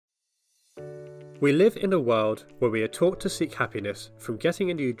We live in a world where we are taught to seek happiness from getting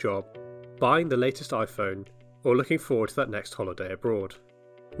a new job, buying the latest iPhone, or looking forward to that next holiday abroad.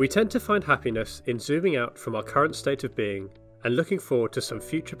 We tend to find happiness in zooming out from our current state of being and looking forward to some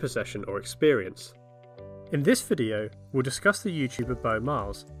future possession or experience. In this video, we'll discuss the YouTuber Beau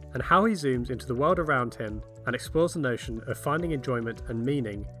Miles and how he zooms into the world around him and explores the notion of finding enjoyment and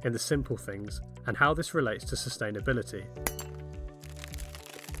meaning in the simple things and how this relates to sustainability.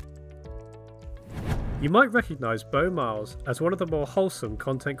 You might recognise Beau Miles as one of the more wholesome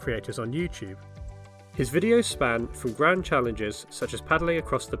content creators on YouTube. His videos span from grand challenges such as paddling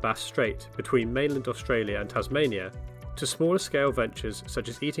across the Bass Strait between mainland Australia and Tasmania, to smaller scale ventures such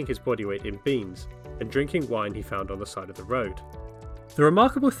as eating his body weight in beans and drinking wine he found on the side of the road. The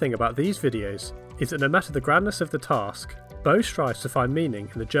remarkable thing about these videos is that no matter the grandness of the task, Beau strives to find meaning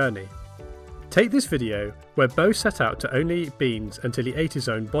in the journey. Take this video where Beau set out to only eat beans until he ate his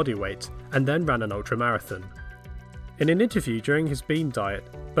own body weight and then ran an ultramarathon. In an interview during his bean diet,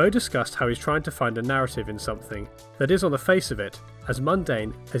 Beau discussed how he's trying to find a narrative in something that is on the face of it as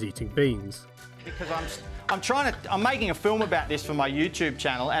mundane as eating beans. Because I'm making a film about this for my YouTube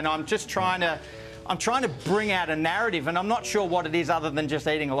channel, and I'm trying to bring out a narrative, and I'm not sure what it is other than just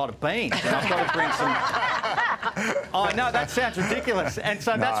eating a lot of beans. And I've got to bring some. Oh, I know, that sounds ridiculous. And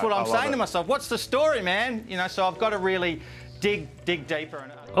so that's what I'm saying to myself. What's the story, man? You know, so I've got to really dig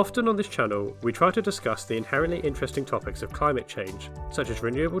deeper. Often on this channel, we try to discuss the inherently interesting topics of climate change, such as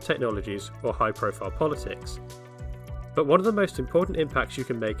renewable technologies or high-profile politics. But one of the most important impacts you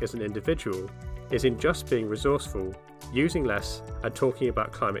can make as an individual is in just being resourceful, using less, and talking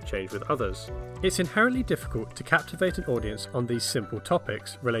about climate change with others. It's inherently difficult to captivate an audience on these simple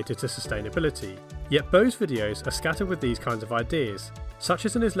topics related to sustainability, yet Beau's videos are scattered with these kinds of ideas, such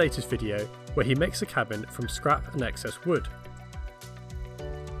as in his latest video where he makes a cabin from scrap and excess wood.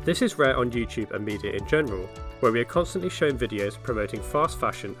 This is rare on YouTube and media in general, where we are constantly shown videos promoting fast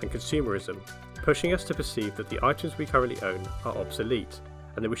fashion and consumerism, pushing us to perceive that the items we currently own are obsolete,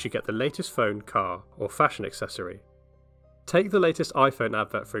 and that we should get the latest phone, car, or fashion accessory. Take the latest iPhone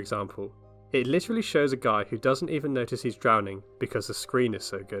advert for example. It literally shows a guy who doesn't even notice he's drowning because the screen is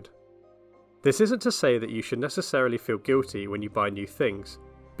so good. This isn't to say that you should necessarily feel guilty when you buy new things,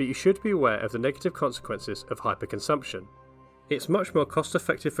 but you should be aware of the negative consequences of hyperconsumption. It's much more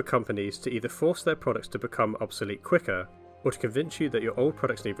cost-effective for companies to either force their products to become obsolete quicker, or to convince you that your old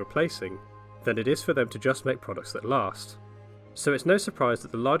products need replacing, than it is for them to just make products that last. So it's no surprise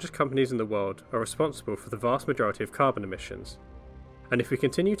that the largest companies in the world are responsible for the vast majority of carbon emissions. And if we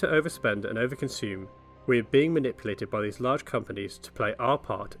continue to overspend and overconsume, we are being manipulated by these large companies to play our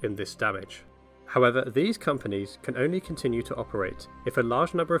part in this damage. However, these companies can only continue to operate if a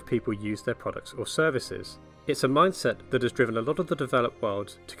large number of people use their products or services. It's a mindset that has driven a lot of the developed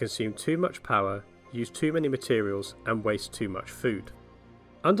world to consume too much power, use too many materials, and waste too much food.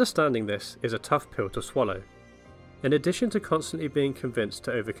 Understanding this is a tough pill to swallow. In addition to constantly being convinced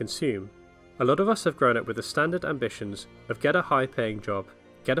to overconsume, a lot of us have grown up with the standard ambitions of get a high-paying job,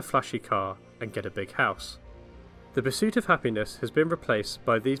 get a flashy car, and get a big house. The pursuit of happiness has been replaced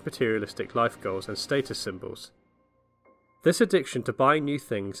by these materialistic life goals and status symbols. This addiction to buying new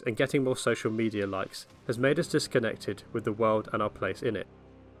things and getting more social media likes has made us disconnected with the world and our place in it.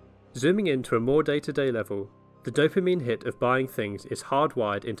 Zooming into a more day-to-day level, the dopamine hit of buying things is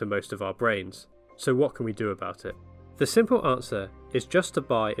hardwired into most of our brains. So what can we do about it? The simple answer is just to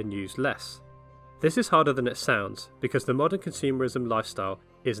buy and use less. This is harder than it sounds because the modern consumerism lifestyle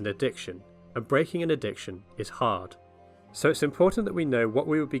is an addiction, and breaking an addiction is hard. So it's important that we know what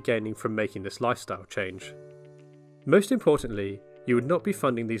we will be gaining from making this lifestyle change. Most importantly, you would not be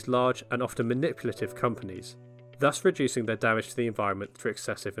funding these large and often manipulative companies, thus reducing their damage to the environment through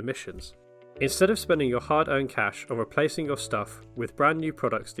excessive emissions. Instead of spending your hard-earned cash on replacing your stuff with brand new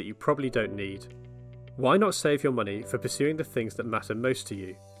products that you probably don't need, why not save your money for pursuing the things that matter most to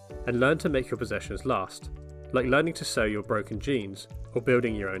you, and learn to make your possessions last, like learning to sew your broken jeans or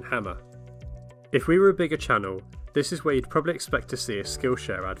building your own hammer. If we were a bigger channel, this is where you'd probably expect to see a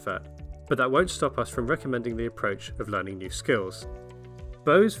Skillshare advert, but that won't stop us from recommending the approach of learning new skills.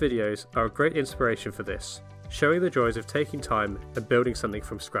 Beau's videos are a great inspiration for this, showing the joys of taking time and building something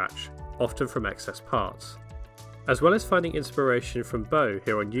from scratch, often from excess parts. As well as finding inspiration from Beau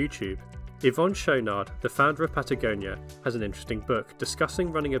here on YouTube, Yvonne Chouinard, the founder of Patagonia, has an interesting book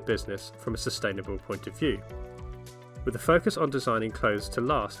discussing running a business from a sustainable point of view, with a focus on designing clothes to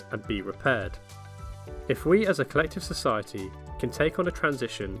last and be repaired. If we as a collective society can take on a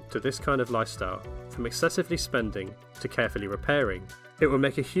transition to this kind of lifestyle, from excessively spending to carefully repairing, it will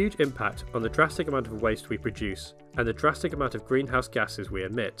make a huge impact on the drastic amount of waste we produce and the drastic amount of greenhouse gases we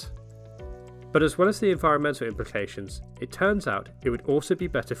emit. But as well as the environmental implications, it turns out it would also be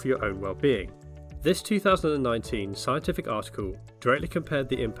better for your own well-being. This 2019 scientific article directly compared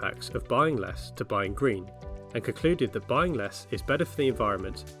the impacts of buying less to buying green, and concluded that buying less is better for the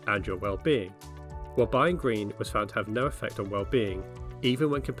environment and your well-being, while buying green was found to have no effect on well-being, even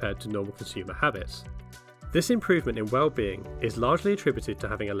when compared to normal consumer habits. This improvement in well-being is largely attributed to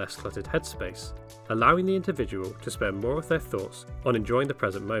having a less cluttered headspace, allowing the individual to spend more of their thoughts on enjoying the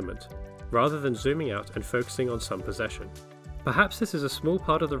present moment, rather than zooming out and focusing on some possession. Perhaps this is a small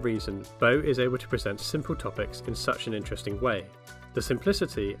part of the reason Beau is able to present simple topics in such an interesting way. The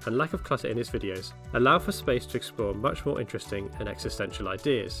simplicity and lack of clutter in his videos allow for space to explore much more interesting and existential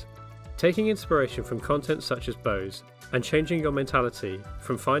ideas. Taking inspiration from content such as Beau's and changing your mentality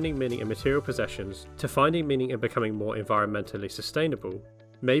from finding meaning in material possessions to finding meaning in becoming more environmentally sustainable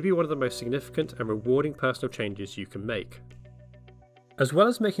may be one of the most significant and rewarding personal changes you can make. As well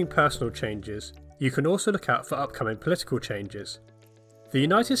as making personal changes, you can also look out for upcoming political changes. The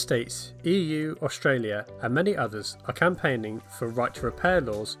United States, EU, Australia and many others are campaigning for right to repair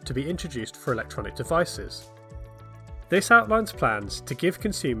laws to be introduced for electronic devices. This outlines plans to give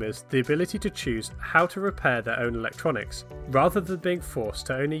consumers the ability to choose how to repair their own electronics, rather than being forced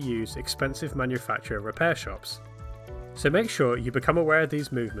to only use expensive manufacturer repair shops. So make sure you become aware of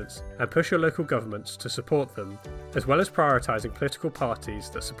these movements and push your local governments to support them, as well as prioritising political parties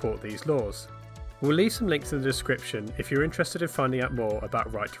that support these laws. We'll leave some links in the description if you're interested in finding out more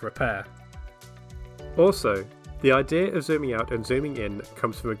about right to repair. Also, the idea of zooming out and zooming in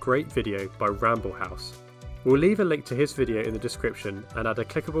comes from a great video by Ramble House. We'll leave a link to his video in the description and add a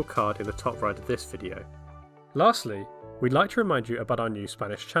clickable card in the top right of this video. Lastly, we'd like to remind you about our new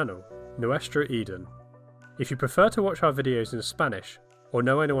Spanish channel, OurEden. If you prefer to watch our videos in Spanish, or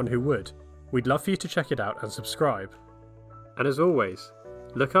know anyone who would, we'd love for you to check it out and subscribe. And as always,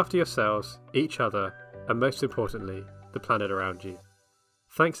 look after yourselves, each other, and most importantly, the planet around you.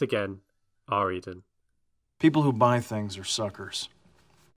 Thanks again, OurEden. People who buy things are suckers.